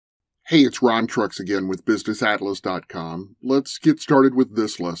Hey, it's Ron Trucks again with BusinessAtlas.com. Let's get started with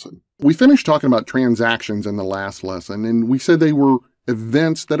this lesson. We finished talking about transactions in the last lesson, and we said they were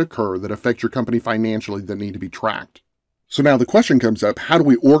events that occur that affect your company financially that need to be tracked. So now the question comes up, how do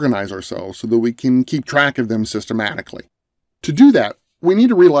we organize ourselves so that we can keep track of them systematically? To do that, we need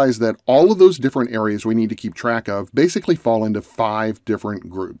to realize that all of those different areas we need to keep track of basically fall into 5 different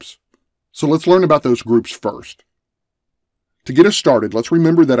groups. So let's learn about those groups first. To get us started, let's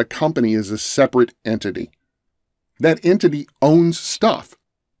remember that a company is a separate entity. That entity owns stuff.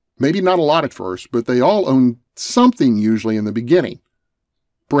 Maybe not a lot at first, but they all own something usually in the beginning.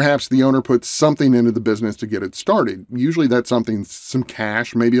 Perhaps the owner puts something into the business to get it started. Usually that's something, some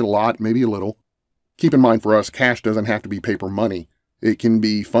cash, maybe a lot, maybe a little. Keep in mind for us, cash doesn't have to be paper money. It can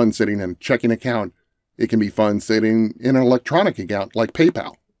be funds sitting in a checking account. It can be funds sitting in an electronic account like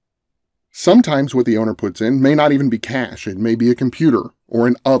PayPal. Sometimes what the owner puts in may not even be cash. It may be a computer, or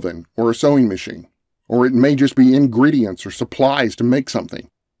an oven, or a sewing machine, or it may just be ingredients or supplies to make something.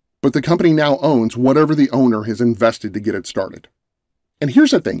 But the company now owns whatever the owner has invested to get it started. And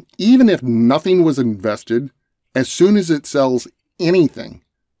here's the thing, even if nothing was invested, as soon as it sells anything,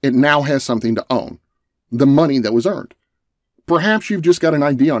 it now has something to own, the money that was earned. Perhaps you've just got an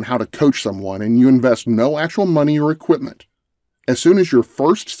idea on how to coach someone and you invest no actual money or equipment. As soon as your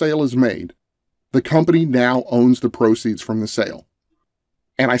first sale is made, the company now owns the proceeds from the sale.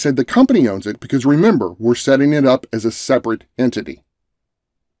 And I said the company owns it because remember, we're setting it up as a separate entity.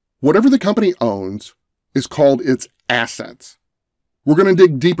 Whatever the company owns is called its assets. We're going to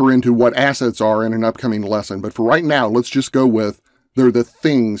dig deeper into what assets are in an upcoming lesson, but for right now, let's just go with they're the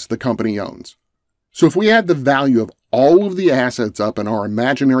things the company owns. So if we add the value of all of the assets up in our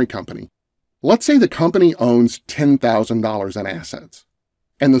imaginary company, let's say the company owns $10,000 in assets,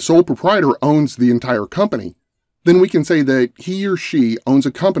 and the sole proprietor owns the entire company, then we can say that he or she owns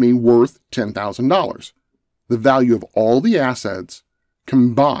a company worth $10,000. The value of all the assets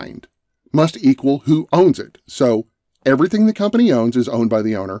combined must equal who owns it. So everything the company owns is owned by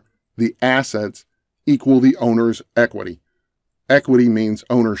the owner. The assets equal the owner's equity. Equity means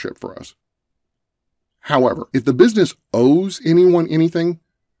ownership for us. However, if the business owes anyone anything,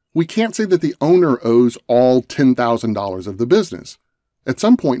 we can't say that the owner owes all $10,000 of the business. At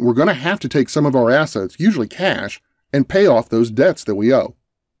some point, we're going to have to take some of our assets, usually cash, and pay off those debts that we owe.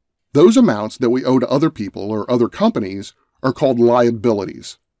 Those amounts that we owe to other people or other companies are called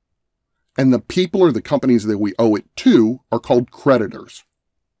liabilities. And the people or the companies that we owe it to are called creditors.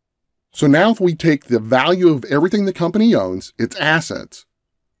 So now if we take the value of everything the company owns, its assets,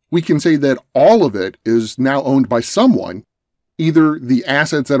 we can say that all of it is now owned by someone, either the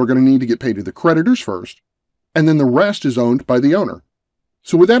assets that are going to need to get paid to the creditors first, and then the rest is owned by the owner.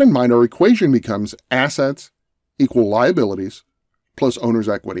 So with that in mind, our equation becomes assets equal liabilities plus owner's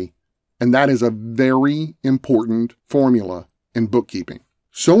equity. And that is a very important formula in bookkeeping.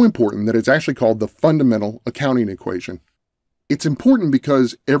 So important that it's actually called the fundamental accounting equation. It's important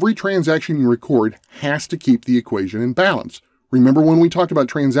because every transaction you record has to keep the equation in balance. Remember when we talked about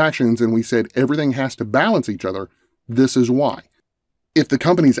transactions and we said everything has to balance each other? This is why. If the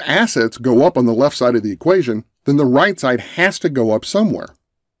company's assets go up on the left side of the equation, then the right side has to go up somewhere.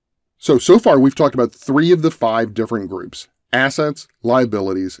 So far we've talked about 3 of the 5 different groups: assets,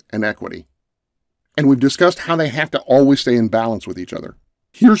 liabilities, and equity. And we've discussed how they have to always stay in balance with each other.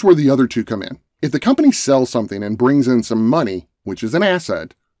 Here's where the other 2 come in. If the company sells something and brings in some money, which is an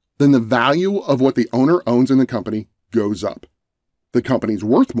asset, then the value of what the owner owns in the company goes up. The company's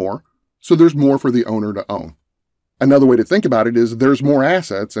worth more, so there's more for the owner to own. Another way to think about it is there's more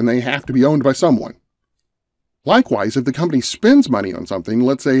assets and they have to be owned by someone. Likewise, if the company spends money on something,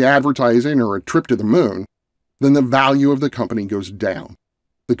 let's say advertising or a trip to the moon, then the value of the company goes down.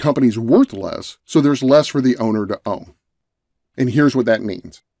 The company's worth less, so there's less for the owner to own. And here's what that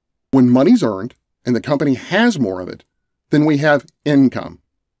means. When money's earned and the company has more of it, then we have income,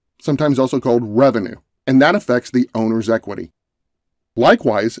 sometimes also called revenue, and that affects the owner's equity.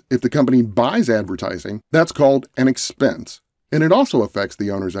 Likewise, if the company buys advertising, that's called an expense, and it also affects the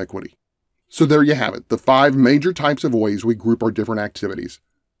owner's equity. So there you have it, the 5 major types of ways we group our different activities: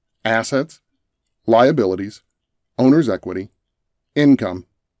 assets, liabilities, owner's equity, income,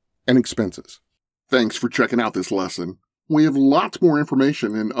 and expenses. Thanks for checking out this lesson. We have lots more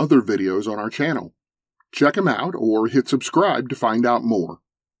information and other videos on our channel. Check them out or hit subscribe to find out more.